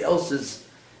somebody else's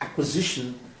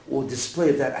acquisition or display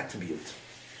of that attribute.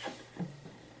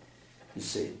 You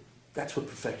see, that's what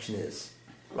perfection is,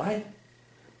 right?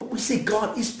 But we say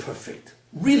God is perfect,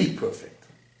 really perfect.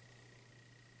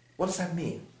 What does that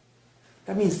mean?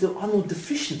 That means there are no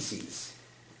deficiencies.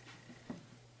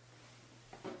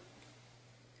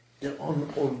 There are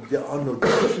no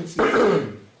deficiencies,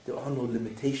 there are no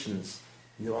limitations,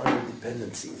 there are no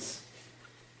dependencies.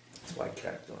 That's why I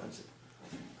characterize it.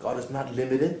 God is not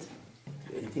limited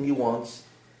to anything he wants.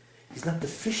 He's not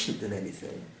deficient in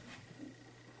anything,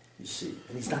 you see,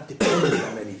 and he's not dependent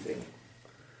on anything.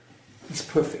 He's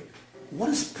perfect. What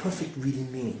does perfect really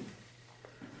mean?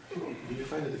 You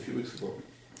defined it a few weeks ago.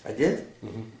 I did?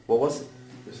 Mm-hmm. What was it?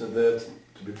 You said that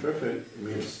to be perfect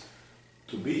means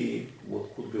to be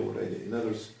what could be already. In other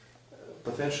words,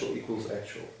 potential equals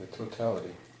actual. The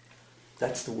totality.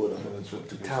 That's the word I'm looking for.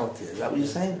 Totality. Is that what you're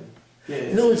saying? Yeah.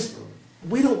 In other words,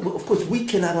 of course, we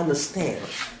cannot understand,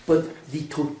 but the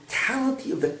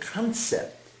totality of the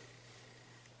concept,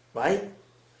 right?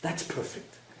 That's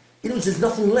perfect. In other words, there's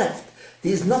nothing left.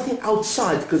 There's nothing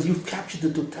outside because you've captured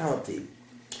the totality.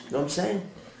 You know what I'm saying?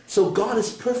 So God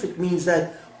is perfect means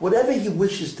that whatever he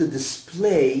wishes to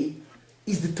display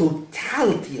is the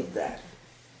totality of that.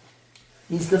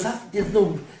 Means there's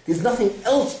nothing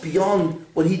else beyond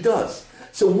what he does.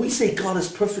 So when we say God is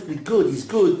perfectly good, He's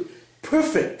good,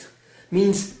 perfect,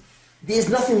 means there's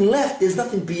nothing left, there's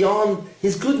nothing beyond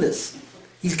His goodness.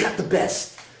 He's got the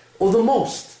best, or the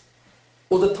most,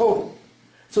 or the total.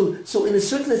 So in a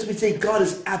certain sense we say God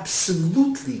is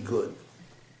absolutely good.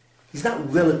 He's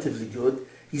not relatively good,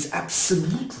 He's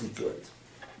absolutely good.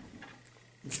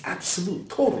 He's absolute,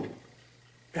 total.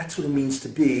 That's what it means to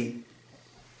be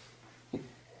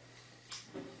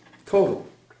total.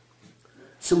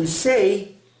 So we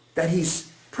say that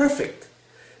He's perfect,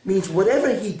 means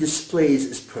whatever He displays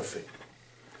is perfect.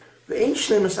 There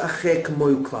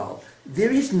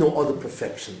is no other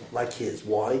perfection like His.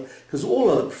 Why? Because all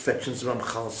other perfections,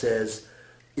 Ramchal says,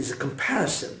 is a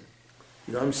comparison.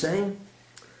 You know what I'm saying?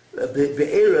 And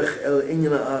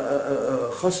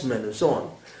so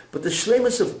on. But the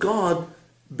shlemus of God,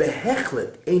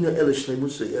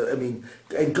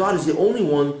 and God is the only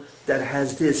one that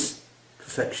has this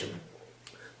perfection.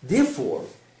 Therefore,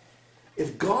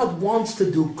 if God wants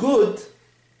to do good,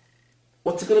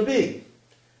 what's it going to be?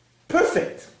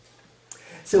 Perfect.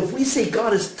 So if we say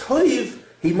God is toiv,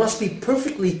 He must be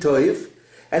perfectly toiv,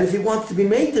 and if He wants to be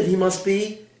meitiv, He must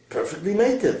be perfectly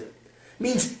meitiv.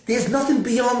 Means there's nothing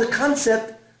beyond the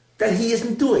concept that He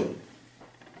isn't doing.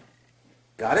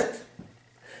 Got it?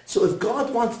 So if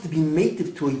God wants to be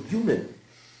meitiv to a human,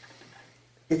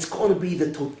 it's going to be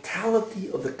the totality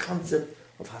of the concept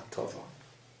of Hatova.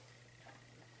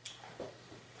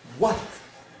 What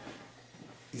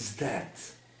is that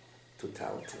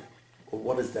totality? Or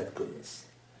what is that goodness?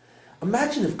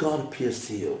 Imagine if God appears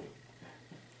to you,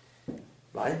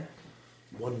 right?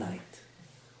 One night.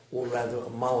 Or rather, a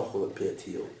malach will appear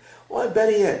to you. Or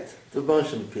better yet, the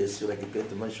Moshe appears to you like he appeared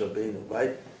to Moshe Rabbeinu,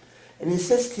 right? And he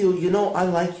says to you, you know, I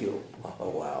like you. Oh,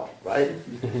 wow, right?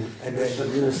 And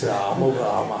then you say,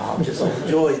 I'm just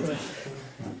overjoyed.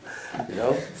 You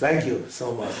know, thank you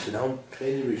so much, you know.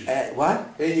 Any wish.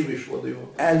 What? Any wish, what do you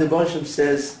want? And the Moshe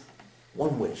says,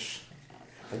 one wish.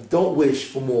 And don't wish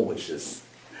for more wishes.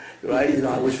 Right? You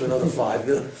know, I wish for another 5.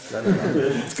 No.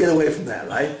 Let's get away from that,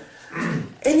 right?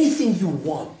 Anything you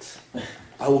want,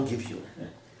 I will give you.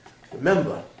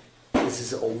 Remember, this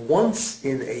is a once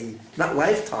in a, not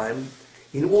lifetime,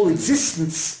 in all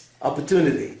existence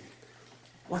opportunity.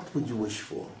 What would you wish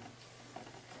for?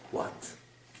 What?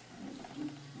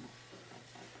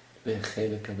 To be a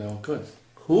chelik of our goods.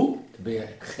 Who? To be a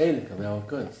chelik of our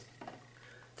goods.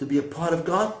 To be a part of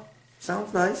God?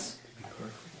 Sounds nice.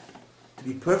 To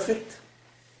be perfect?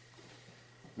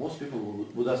 Most people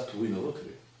would ask to win a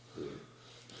lottery.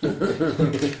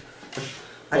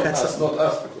 Not us,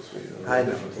 because we... I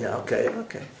know. Yeah,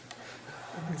 okay.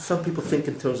 Some people think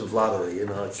in terms of lottery, you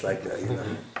know, it's like, you know.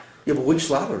 Yeah, but which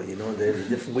lottery, you know, the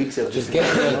different weeks have Just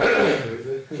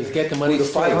different... get the money The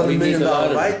straight. $500 We need million, the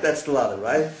lottery. right? That's the lottery,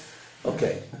 right?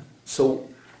 Okay. So,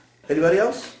 anybody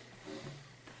else?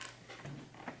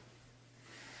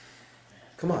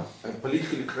 Come on. And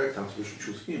politically correct answer, we should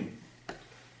choose him.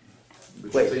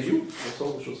 We should Wait. say you, that's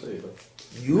all we should say. But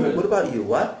You? Good. What about you?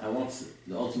 What? I want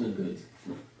the ultimate good.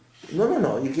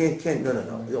 No. You can't. No.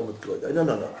 You don't look good.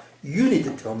 No. You need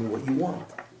to tell me what you want.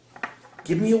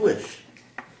 Give me a wish.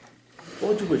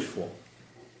 What would you wish for?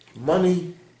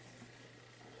 Money,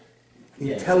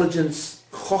 Yeah. intelligence,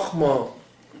 chokhmah,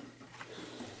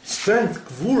 strength,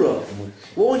 gvura.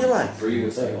 What would you like?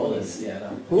 Breers, like all this, yeah. No.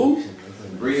 Who?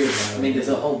 Breers, I mean, there's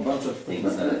a whole bunch of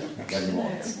things that I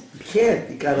want. You can't.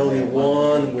 You got only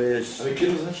one wish. I mean,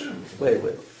 Kiddush Hashem. Wait. I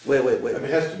mean, it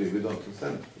has to be, we don't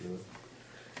consent.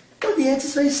 Well, the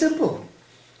answer's very simple.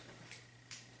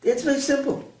 The answer's very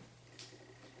simple.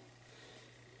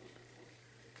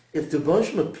 If the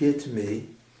Bosham appeared to me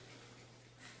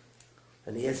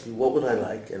and he asked me what would I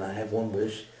like, and I have one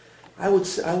wish, I would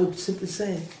simply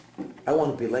say, I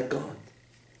want to be like God.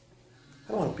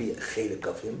 I don't want to be a chelik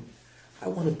of Him. I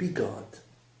want to be God.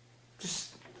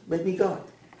 Just make me God.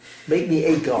 Make me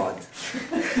a God.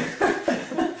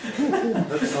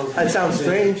 That sounds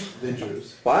strange.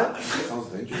 Dangerous. What? That sounds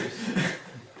dangerous.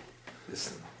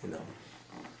 Listen, you know,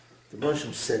 the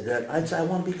Moshe said that, I'd say, I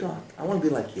want to be God. I want to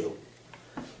be like you.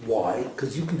 Why?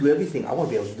 Because you can do everything. I want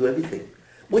to be able to do everything.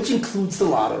 Which includes the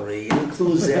lottery, it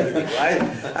includes everything, right?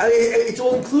 I mean, it's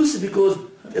all inclusive because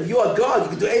if you are God, you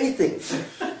can do anything.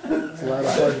 It's a lot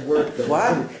of hard work, though.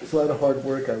 What? It's a lot of hard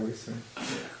work, I always say.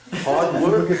 Hard You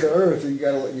look work. at the earth, you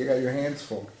got your hands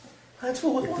full. That's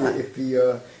what we If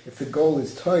want. the goal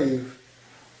is toiv,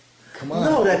 come on.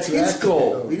 No, that's you his have to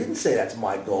goal. go. He didn't say that's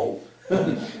my goal.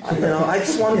 I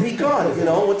just want to be God. You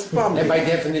know, what's the problem? And by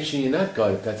definition, you're not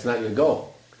God. That's not your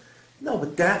goal. No,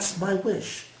 but that's my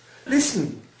wish.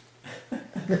 Listen,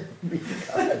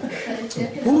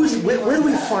 Where do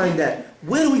we find that?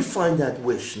 Where do we find that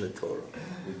wish in the Torah?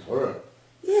 In Torah.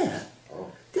 Yeah.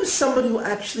 Oh. There's somebody who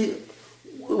actually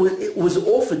was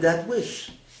offered that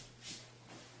wish.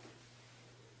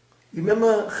 You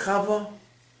remember Chava,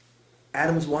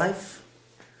 Adam's wife?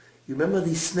 You remember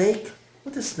the snake?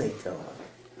 What did the snake tell her?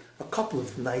 A couple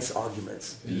of nice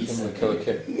arguments. I'm gonna kill a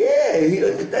kid. Yeah,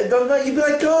 you'd be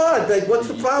like, God, like, what's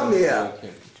the problem here?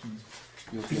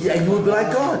 Yeah, you would be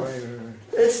like God.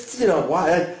 It's,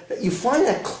 why? You find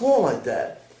that claw like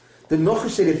that. The Noach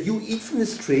said, if you eat from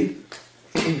this tree,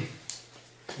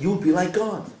 you would be like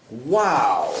God.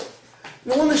 Wow.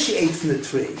 No wonder she ate from the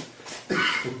tree.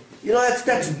 That's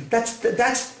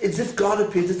as if God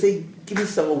appeared to say, give me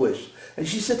some wish. And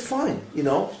she said, fine,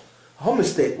 Her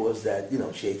mistake was that,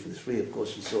 she ate from the tree. Of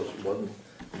course, she saw she wasn't,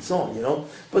 and so on,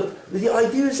 But the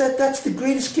idea is that that's the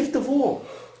greatest gift of all.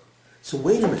 So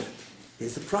wait a minute.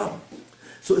 Here's the problem.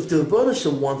 So if the Rebbeinu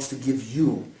Shem wants to give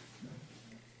you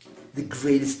the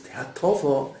greatest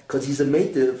hatova, because he's a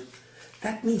native,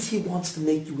 that means he wants to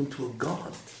make you into a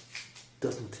god,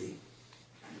 doesn't he?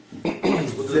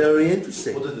 Very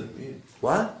interesting. What does it mean?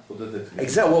 What? What does it mean?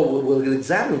 Exactly. Well, we'll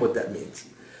examine what that means.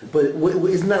 But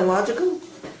isn't that logical?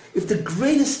 If the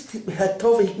greatest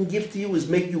hatova he can give to you is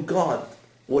make you God,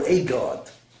 or a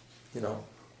god,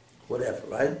 whatever,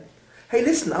 right? Hey,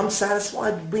 listen, I'm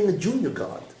satisfied being a junior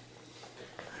god.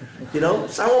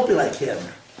 So I won't be like him.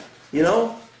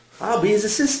 I'll be his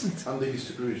assistant. Under his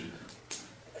supervision.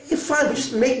 You're fine, but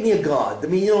just make me a god.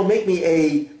 Make me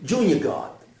a junior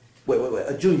god. Wait,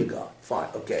 a junior god. Fine,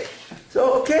 okay.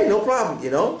 So, okay, no problem,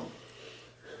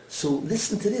 So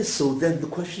listen to this. So then the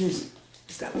question is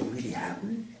that what really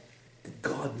happened? Did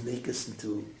God make us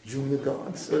into junior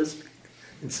gods, so to speak?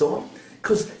 And so on?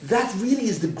 Because that really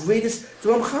is the greatest, the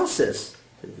Ramchal says.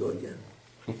 Let me go again.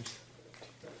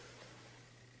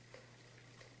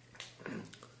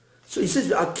 So he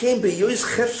says,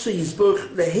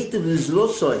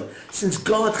 since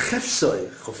God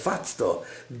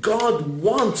God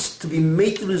wants to be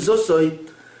made to Rizosoi,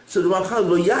 so the Ramchal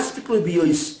lo yaspik lo be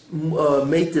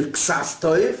made to ksas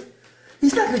toiv.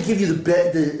 He's not going to give you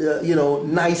the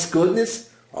nice goodness.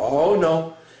 Oh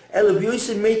no. He's going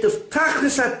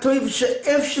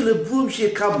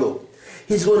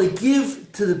to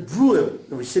give to the bruim,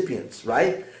 the recipients,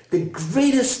 right, the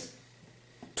greatest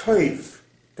toiv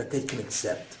that they can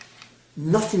accept.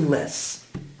 Nothing less.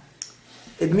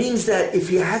 It means that if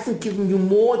he hasn't given you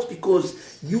more, it's because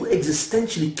you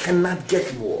existentially cannot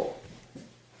get more.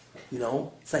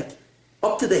 It's like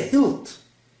up to the hilt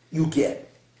you get.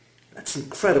 That's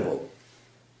incredible.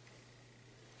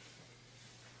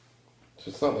 So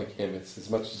it's not like him, it's as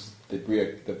much as the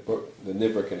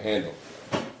Nivra can handle.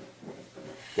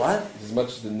 What? It's as much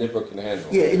as the Nivra can handle.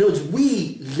 Yeah, in other words,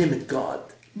 we limit God,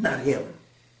 not him.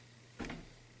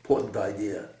 Important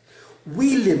idea.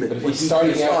 We limit But if what he's he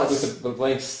starting gives out us. with a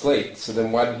blank slate, so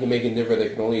then why did he make a Nivra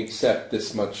that can only accept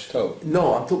this much tov?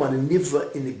 No, I'm talking about a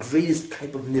nivra in the greatest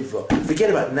type of nivra. Forget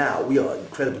about now, we are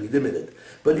incredibly limited.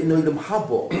 But the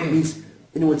Mahabo means,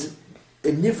 in other words,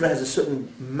 a nivra has a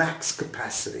certain max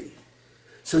capacity.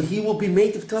 So he will be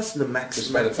made to us in the max.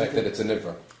 Just by the fact that it's a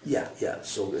Nivra. Yeah.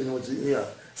 So, in other words,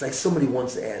 it's like somebody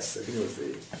once asked, I think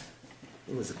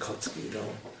it was a Kotsky,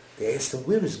 they asked him,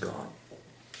 where is God?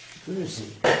 Where is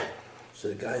he? So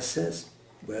the guy says,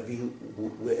 wherever you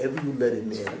let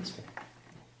him in.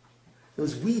 It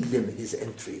was we limit his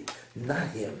entry, not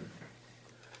him.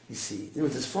 You see,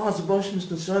 as far as the Baruch is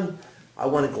concerned, I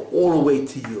want to go all the way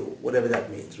to you, whatever that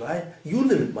means, right? You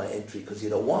limit my entry because you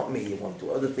don't want me, you want to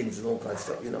do other things and all kinds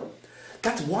of stuff,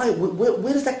 That's why,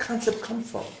 where does that concept come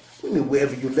from? What do you mean,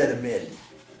 wherever you let him in?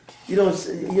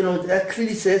 That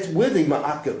clearly says we're the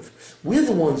ma'akev. We're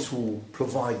the ones who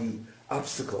provide the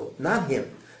obstacle, not him.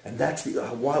 And that's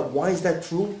why is that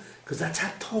true? Because that's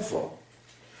hatova.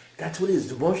 That's what it is.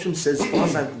 The Moshe says, as far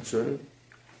as I'm concerned,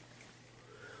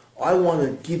 I want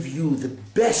to give you the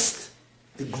best,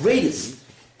 the greatest,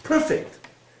 perfect,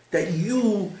 that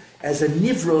you as a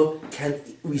nivra can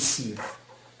receive.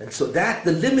 And so that,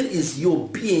 the limit is your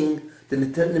being, the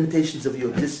limitations of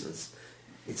your existence.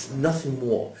 It's nothing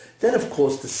more. Then, of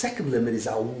course, the second limit is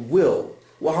our will.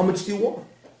 Well, how much do you want?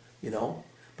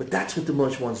 But that's what the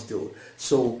Moshe wants to do.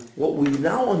 So what we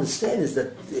now understand is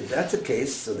that if that's the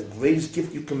case, so the greatest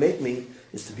gift you can make me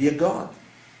is to be a God.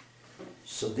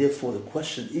 So therefore the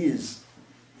question is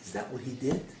that what he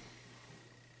did?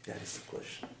 That is the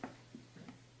question.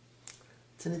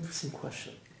 It's an interesting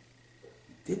question.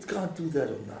 Did God do that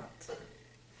or not?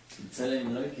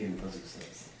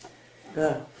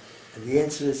 Yeah. And the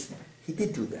answer is, he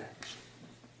did do that.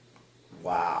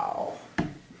 Wow.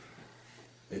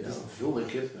 It doesn't feel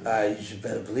like it. You should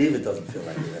better believe it doesn't feel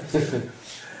like that.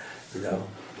 you know.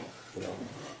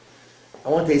 I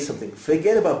want to tell you something.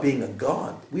 Forget about being a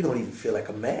god. We don't even feel like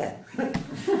a man.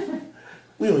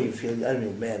 We don't even feel. I don't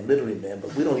mean man, literally man,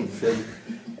 but we don't even feel.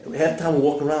 Half the time we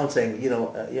walk around saying,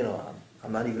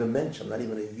 I'm not even a mensch. I'm not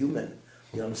even a human.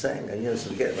 You know what I'm saying? And so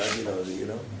forget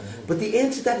about But the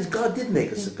answer to that is God did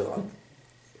make us a god,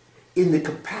 in the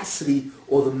capacity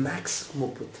or the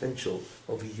maximal potential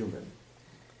of a human.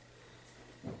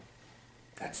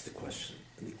 That's the question.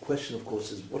 And the question, of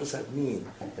course, is what does that mean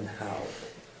and how?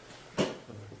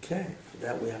 Okay, for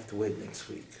that we have to wait next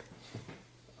week.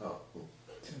 Oh,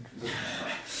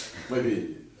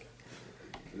 maybe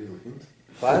a little hint.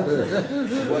 What? a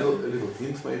little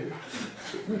hint, maybe.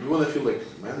 You want to feel like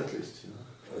a man at least,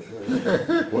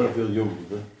 Want to feel human,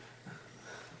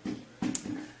 huh?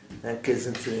 That gets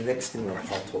into the next thing that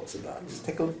Paul talks about. Just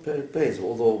take a look at it, please,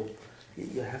 although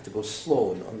you have to go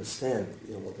slow and understand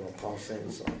what Paul's saying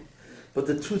and so on. But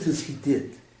the truth is he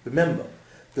did. Remember,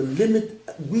 we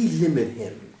limit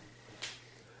him.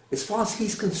 As far as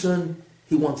he's concerned,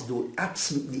 he wants to do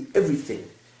absolutely everything.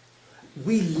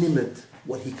 We limit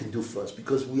what he can do for us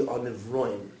because we are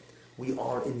nevroim. We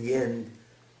are, in the end,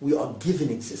 we are given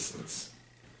existence.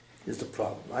 Is the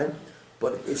problem, right?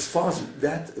 But as far as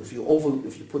that, if you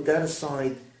put that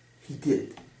aside, he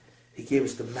did. He gave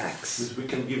us the max. Because we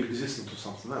can give existence to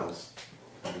something else,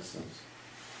 in a sense.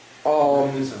 Um,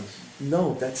 In a sense.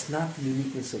 No, that's not the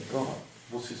uniqueness of God.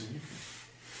 What's his uniqueness?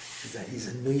 Is that he's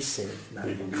a nuisance, not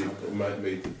a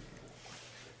Made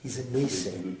He's a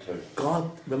nuisance.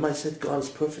 God, remember I said God is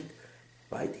perfect,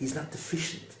 right? He's not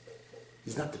deficient.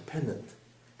 He's not dependent.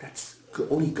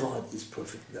 Only God is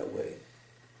perfect that way.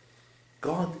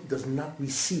 God does not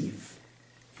receive.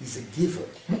 He's a giver.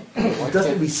 He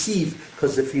doesn't receive,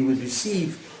 because if he would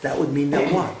receive, that would mean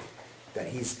that what? That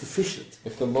he's deficient.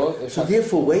 So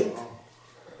therefore,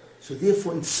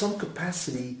 in some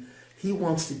capacity, he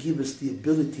wants to give us the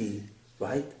ability,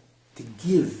 right, to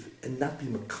give and not be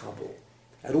macabre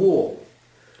at all.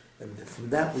 And from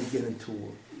that we get into,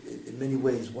 in many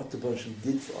ways, what the Baruch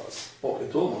did for us. Oh,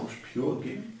 it's almost pure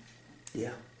giving.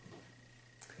 Yeah.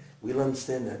 We'll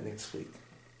understand that next week.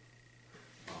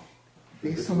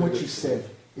 Based on what you said,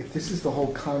 if this is the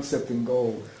whole concept and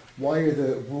goal, why are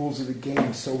the rules of the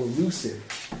game so elusive?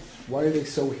 Why are they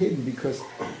so hidden? Because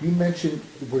you mentioned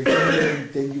we're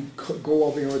human, then you go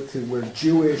over here to we're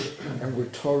Jewish and we're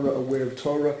Torah, aware of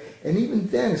Torah, and even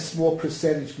then a small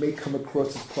percentage may come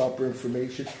across as proper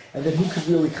information, and then who could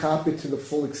really cop it to the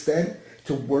full extent,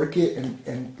 to work it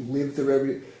and live their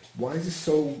every... Why is it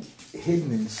so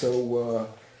hidden and so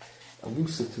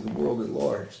elusive to the world at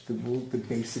large? The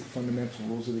basic fundamental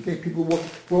rules of the game. We're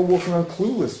all walking around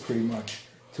clueless pretty much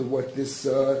to what this,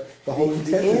 the whole intent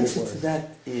The of it answer was. to that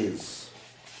is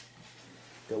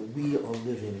that we are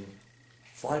living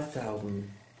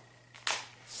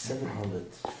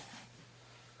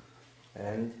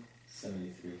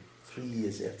 5,773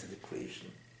 years after the creation.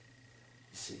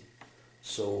 You see.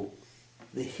 So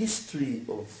the history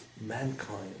of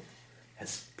mankind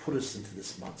has put us into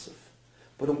this matzav.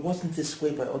 But it wasn't this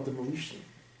way by Adam Rishon.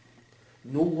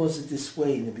 Nor was it this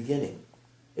way in the beginning.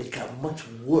 It got much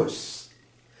worse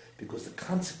because the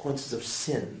consequences of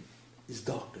sin is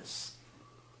darkness.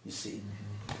 You see.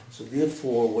 So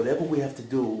therefore, whatever we have to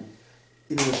do,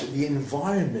 the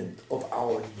environment of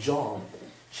our job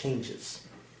changes.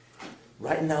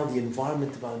 Right now, the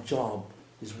environment of our job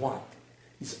is what?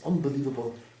 Is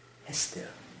unbelievable hester,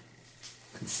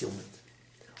 concealment.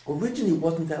 Originally, it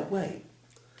wasn't that way.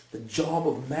 The job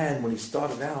of man, when he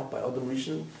started out by Adam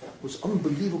Rishon, was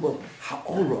unbelievable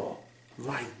ha'ora,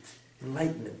 light,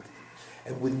 enlightenment.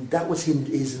 And when that was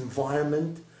his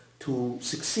environment to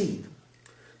succeed.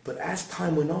 But as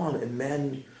time went on and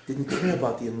man didn't care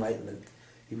about the enlightenment,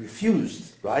 he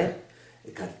refused, right?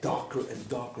 It got darker and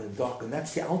darker and darker, and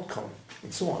that's the outcome,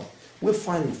 and so on. We're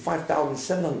finding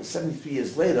 5,773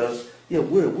 years later,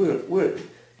 we're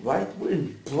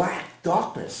in black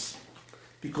darkness,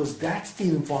 because that's the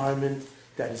environment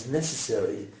that is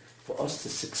necessary for us to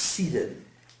succeed in.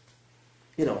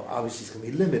 Obviously it's going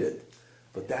to be limited,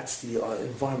 but that's the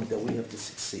environment that we have to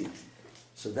succeed.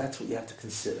 So that's what you have to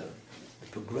consider, the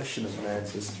progression of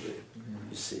man's history,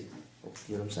 you see.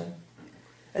 You know what I'm saying?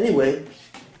 Anyway,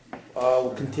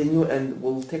 we'll continue and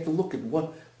we'll take a look at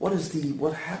what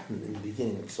happened in the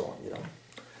beginning and so on,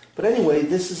 But anyway,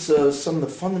 this is some of the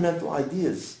fundamental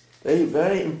ideas, very,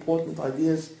 very important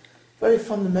ideas, very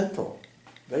fundamental,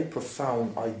 very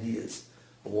profound ideas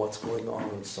of what's going on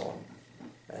and so on.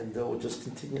 And we'll just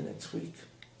continue next week.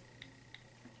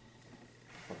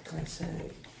 What can I say?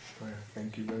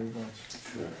 Thank you very much.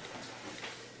 Sure.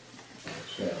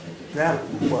 Now,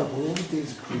 what? All the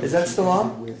days of creation Is that still on?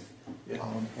 ended With,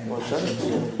 and What's Hashem that? saw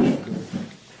it was good.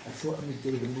 I thought on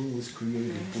the day the moon was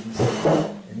created, didn't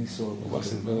say, and he saw it It was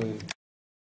wasn't good. really.